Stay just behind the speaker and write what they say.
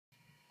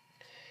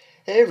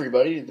Hey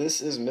everybody, this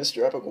is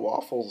Mr. Epic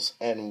Waffles,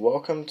 and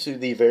welcome to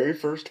the very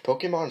first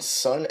Pokemon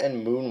Sun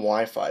and Moon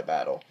Wi-Fi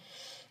battle.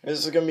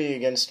 This is going to be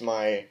against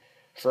my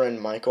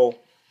friend Michael.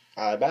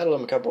 I battled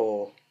him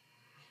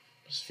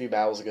just a few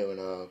battles ago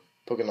in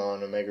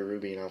Pokemon Omega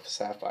Ruby and Alpha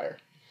Sapphire.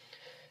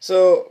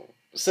 So,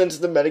 since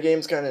the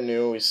metagame's kind of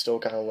new, we still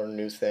kind of learn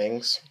new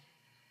things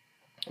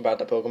about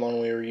the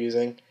Pokemon we were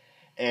using.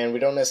 And we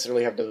don't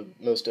necessarily have the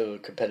most of the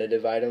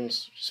competitive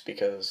items, just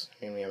because,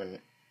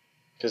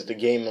 because the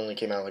game only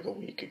came out like a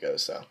week ago,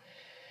 so.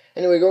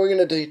 Anyway, going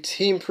into the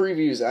team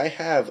previews, I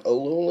have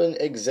Alolan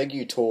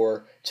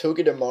Exeggutor,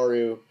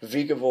 Togedemaru,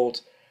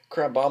 Vikavolt,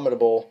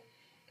 Crabominable,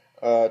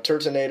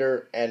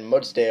 Turtonator, and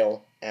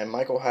Mudsdale, and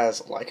Michael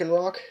has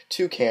Lycanroc,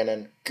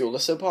 Toucannon,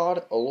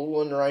 Golisopod,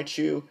 Alolan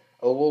Raichu,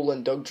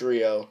 Alolan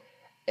Dugtrio,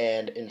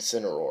 and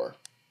Incineroar.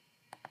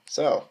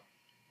 So,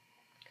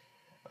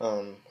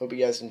 hope you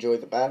guys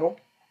enjoyed the battle.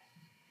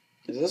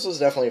 This was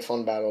definitely a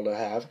fun battle to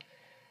have.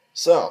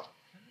 So,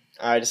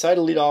 I decided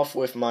to lead off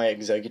with my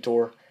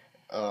Exeggutor,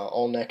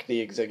 all-neck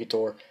the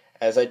Exeggutor,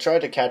 as I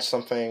tried to catch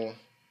something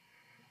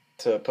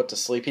to put to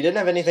sleep. He didn't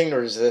have anything to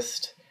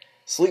resist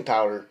Sleep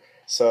Powder,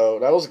 so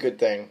that was a good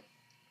thing.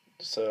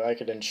 So I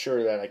could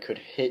ensure that I could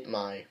hit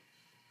my,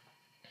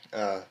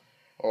 well,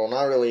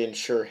 not really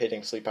ensure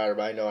hitting Sleep Powder,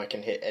 but I know I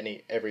can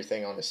hit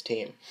everything on his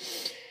team.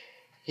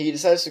 He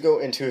decides to go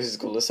into his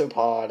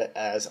Golisopod,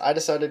 as I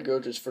decided to go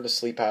just for the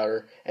Sleep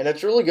Powder, and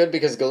it's really good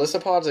because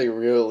Golisopod's a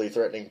really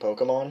threatening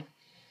Pokemon.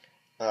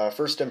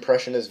 First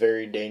Impression is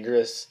very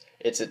dangerous.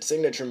 It's its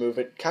signature move.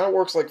 It kind of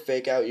works like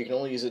Fake Out. You can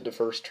only use it the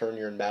first turn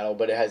you're in battle,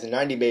 but it has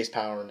 90 base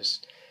power and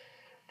is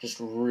just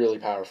really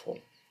powerful.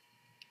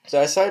 So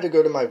I decided to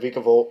go to my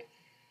Vikavolt,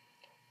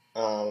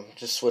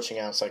 just switching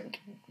out. So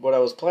what I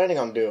was planning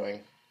on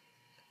doing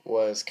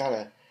was kind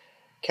of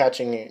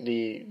catching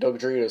the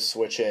Dugtrio to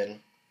switch in,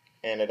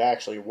 and it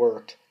actually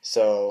worked.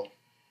 So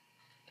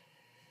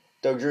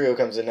Dugtrio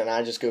comes in, and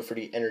I just go for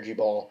the Energy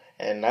Ball,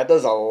 and that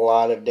does a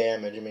lot of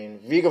damage.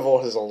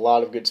 Vikavolt has a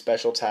lot of good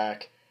special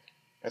attack.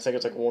 I think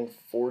it's like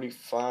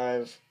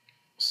 145,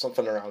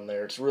 something around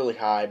there. It's really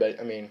high, but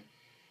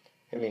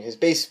his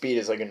base speed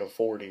is like in the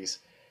 40s.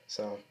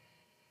 So,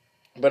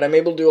 but I'm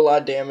able to do a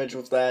lot of damage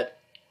with that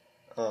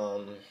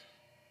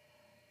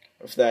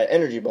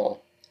Energy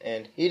Ball.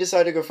 And he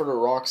decided to go for the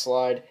Rock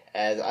Slide,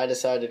 as I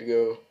decided to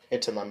go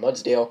into my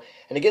Mudsdale,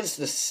 and it gets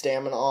the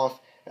stamina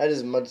off. That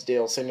is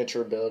Mudsdale's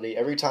signature ability.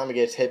 Every time it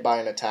gets hit by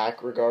an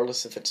attack,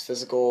 regardless if it's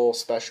physical,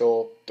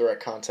 special,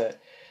 direct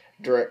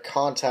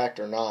contact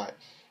or not,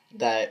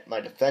 that my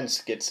defense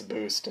gets a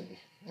boost, and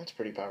that's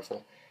pretty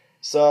powerful.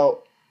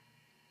 So,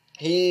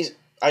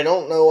 I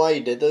don't know why he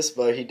did this,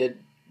 but he did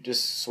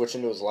just switch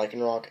into his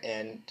Lycanroc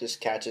and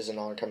just catches an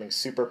oncoming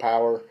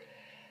superpower.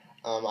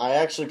 I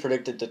actually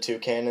predicted the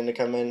Toucannon to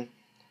come in,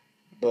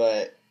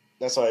 but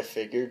that's what I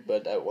figured,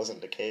 but that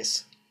wasn't the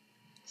case.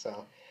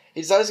 So, he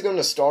decides to go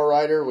into Star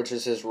Rider, which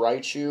is his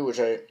Raichu, which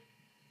I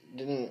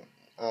didn't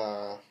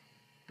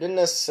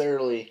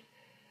necessarily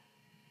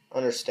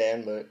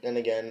understand, but then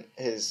again,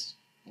 his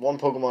one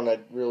Pokemon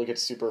that really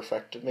gets super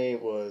affected me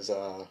was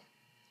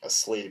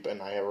Asleep,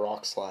 and I have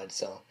Rock Slide,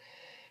 so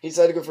he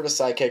decided to go for the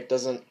Psychic.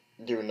 Doesn't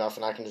do enough,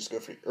 and I can just go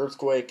for the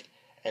Earthquake,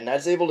 and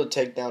that's able to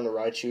take down the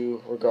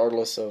Raichu,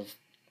 regardless of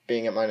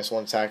being at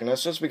 -1 attack, and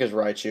that's just because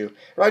Raichu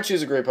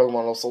is a great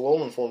Pokemon. Also,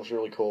 Alolan form is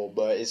really cool,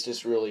 but it's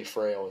just really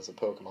frail as a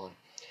Pokemon.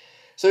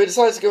 So he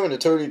decides to go into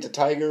Toady to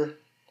Tiger,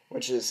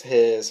 which is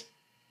his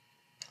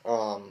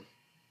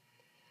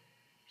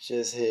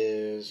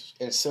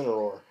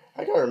Incineroar.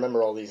 I gotta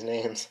remember all these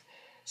names.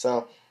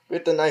 So,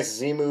 with the nice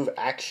Z-move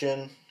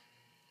action,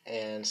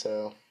 and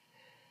so,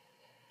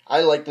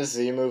 I like this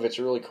Z-move, it's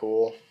really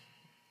cool.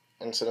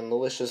 And so the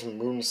Malicious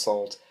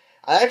Moonsault.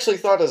 I actually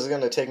thought it was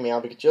going to take me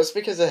out, just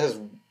because it has,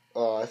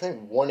 I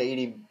think,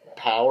 180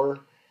 power,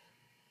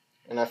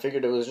 and I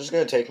figured it was just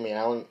going to take me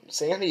out. And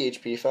seeing how the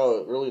HP fell,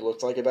 it really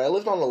looked like it. But I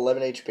lived on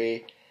 11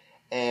 HP,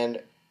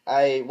 and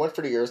I went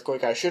for the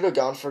Earthquake. I should have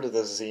gone for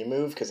the Z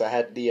move, because I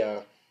had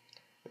the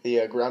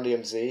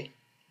Groundium Z,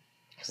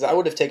 because I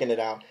would have taken it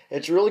out.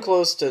 It's really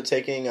close to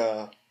taking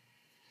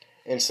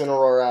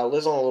Incineroar out. It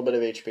lives on a little bit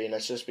of HP, and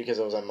that's just because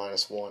I was at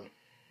 -1.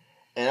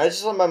 And I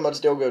just let my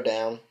Mudsdale go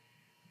down,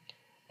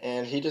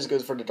 and he just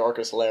goes for the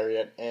Darkest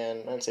Lariat,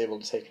 and that's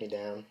able to take me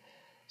down.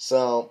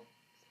 So,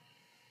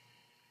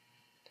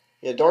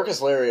 yeah,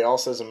 Darkest Lariat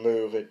also has a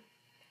move. It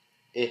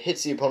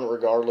hits the opponent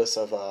regardless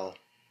of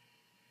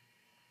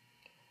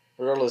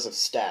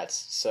stats.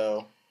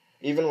 So,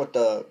 even with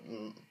the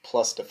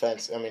plus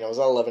defense, I was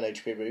at 11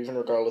 HP, but even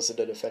regardless of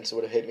the defense, it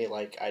would have hit me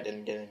like I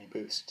didn't get any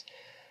boost.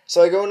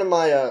 So I go into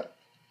my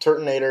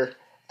Turtonator,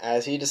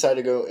 as he decided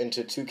to go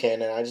into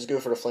Toucannon, and I just go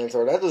for the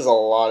Flamethrower. That does a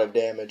lot of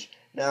damage.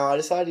 Now, I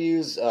decided to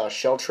use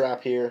Shell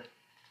Trap here.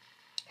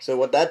 So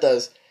what that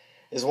does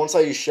is once I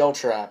use Shell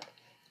Trap,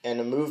 and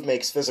the move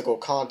makes physical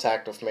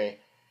contact with me,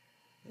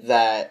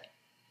 that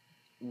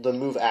the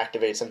move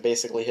activates and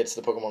basically hits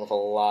the Pokemon with a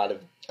lot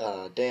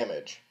of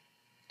damage.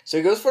 So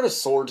he goes for the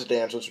Swords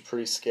dance, which is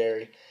pretty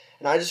scary.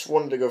 And I just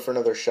wanted to go for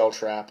another Shell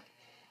Trap.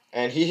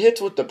 And he hits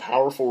with the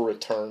powerful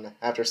return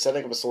after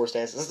setting up a sword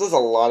stance. This does a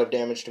lot of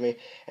damage to me,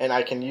 and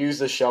I can use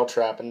the shell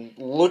trap. And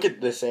look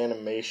at this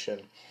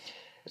animation.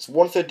 It's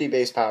 150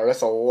 base power.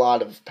 That's a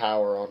lot of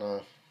power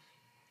on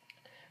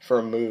for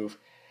a move,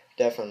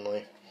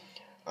 definitely.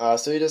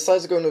 So he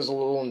decides to go into his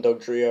little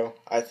Dugtrio.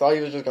 I thought he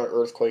was just going to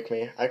Earthquake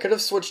me. I could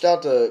have switched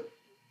out to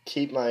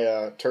keep my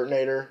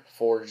Turtonator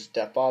for just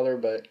Death Bother,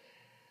 but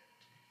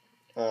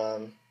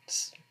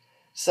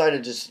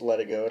decided to just let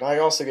it go. And I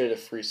also get a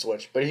free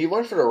switch. But he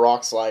went for the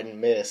Rock Slide and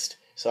missed,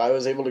 so I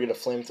was able to get a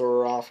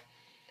Flamethrower off.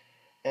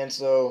 And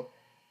so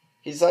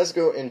he decides to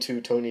go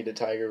into Tony the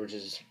Tiger, which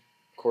is,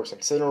 of course,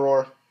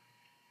 Incineroar.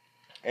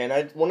 And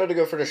I wanted to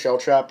go for the Shell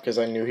Trap because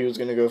I knew he was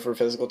going to go for a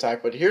physical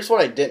attack. But here's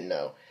what I didn't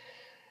know.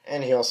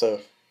 And he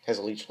also has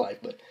a Leech Life.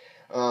 But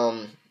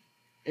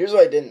here's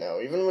what I didn't know.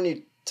 Even when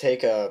you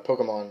take a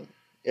Pokemon,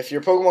 if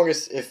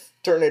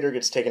Turtonator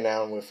gets taken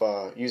down with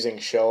using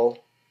Shell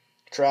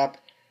Trap,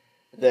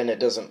 then it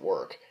doesn't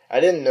work. I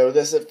didn't know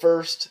this at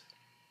first.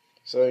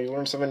 So you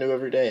learn something new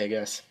every day, I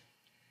guess.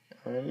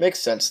 It makes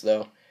sense,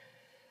 though.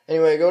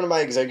 Anyway, going to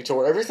my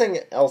Exeggutor. Everything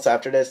else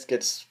after this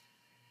gets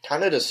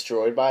kind of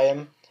destroyed by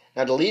him.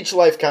 Now, the Leech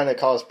Life kind of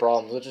caused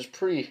problems, which is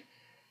pretty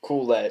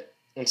cool that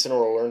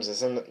Incineroar learns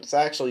this. And it's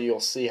actually, you'll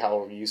see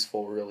how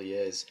useful it really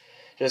is.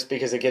 Just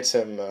because it gets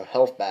him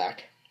health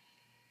back.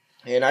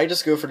 And I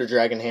just go for the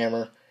Dragon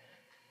Hammer.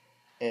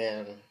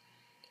 And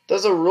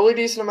does a really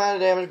decent amount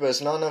of damage, but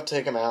it's not enough to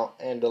take him out.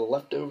 And the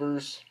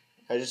leftovers,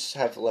 I just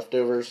have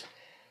leftovers.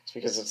 It's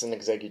because it's an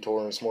Exeggutor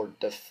and it's more,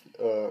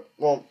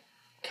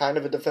 kind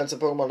of a defensive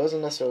Pokemon.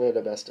 Doesn't necessarily have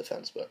the best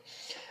defense, but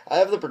I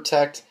have the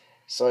Protect,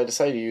 so I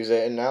decided to use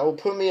it. And that will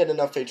put me at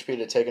enough HP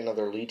to take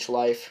another Leech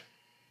Life.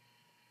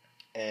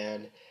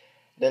 And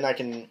then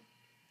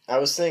I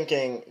was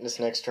thinking this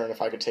next turn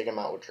if I could take him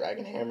out with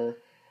Dragon Hammer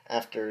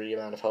after the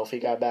amount of health he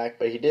got back,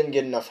 but he didn't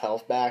get enough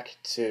health back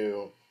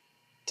to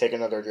take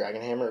another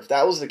Dragon Hammer. If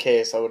that was the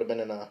case, I would have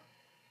been in a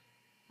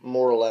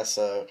more or less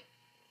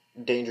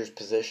dangerous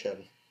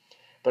position.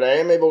 But I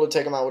am able to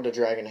take him out with the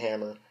Dragon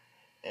Hammer,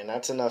 and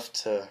that's enough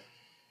to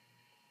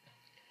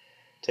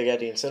take out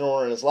the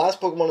Incineroar. And his last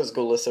Pokemon is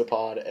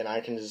Golisopod, and I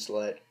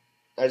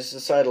just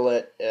decided to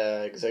let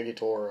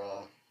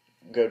Exeggutor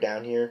go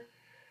down here.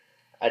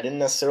 I didn't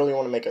necessarily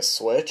want to make a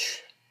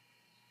switch,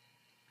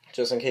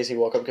 just in case he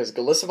woke up, because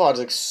Golisopod is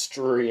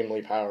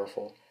extremely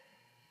powerful.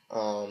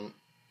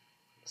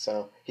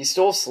 So he's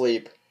still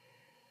asleep,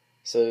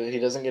 so he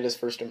doesn't get his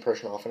first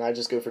impression off, and I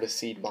just go for the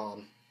Seed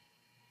Bomb.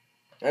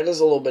 That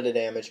does a little bit of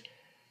damage.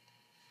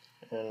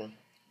 And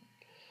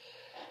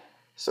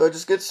so I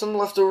just get some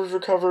leftovers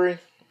recovery,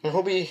 and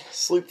he'll be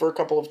asleep for a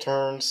couple of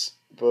turns,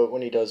 but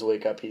when he does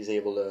wake up, he's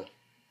able to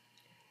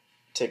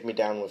take me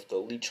down with the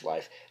Leech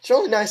Life. It's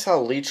really nice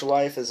how Leech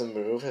Life as a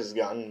move has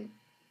gotten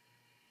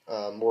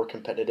more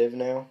competitive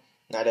now.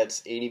 Now that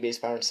it's 80 base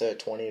power instead of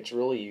 20, it's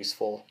really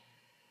useful.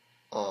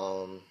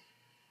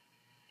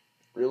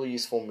 Really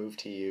useful move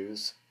to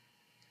use.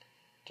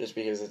 Just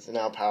because it's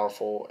now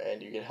powerful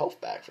and you get health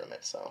back from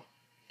it,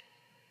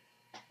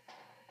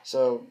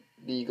 So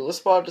the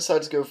Golisopod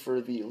decides to go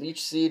for the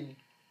Leech Seed,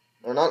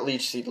 or not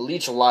Leech Seed,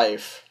 Leech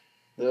Life.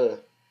 Ugh.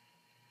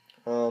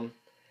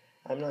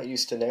 I'm not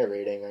used to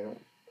narrating. I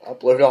don't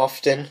upload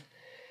often,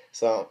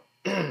 so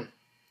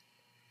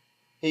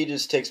he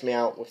just takes me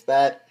out with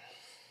that.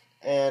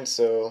 And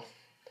so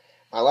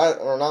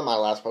not my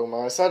last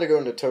Pokemon. I decided to go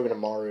into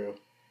Togedemaru,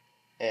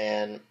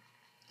 and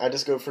I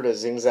just go for the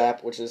Zing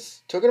Zap, which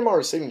is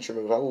Togedemaru's signature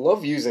move. I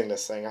love using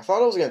this thing. I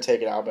thought I was going to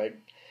take it out, but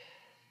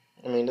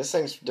I mean, this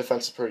thing's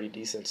defense is pretty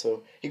decent.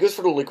 So he goes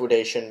for the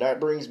Liquidation. That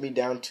brings me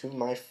down to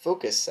my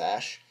Focus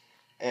Sash,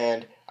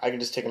 and I can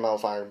just take him out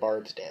with Iron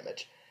Barb's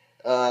damage.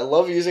 I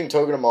love using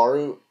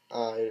Togedemaru.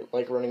 I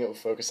like running it with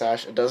Focus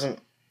Sash. It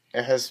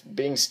has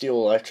being Steel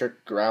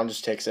Electric. Ground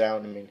just takes it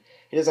out. I mean,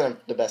 he doesn't have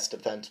the best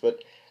defense,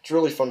 but it's a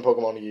really fun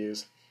Pokemon to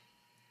use.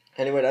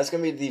 Anyway, that's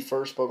going to be the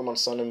first Pokemon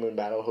Sun and Moon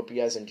battle. Hope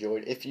you guys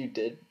enjoyed. If you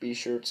did, be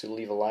sure to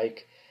leave a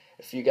like.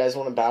 If you guys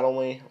want to battle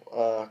me,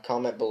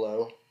 comment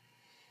below.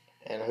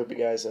 And I hope you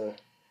guys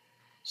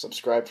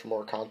subscribe for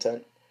more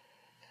content.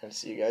 And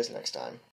see you guys next time.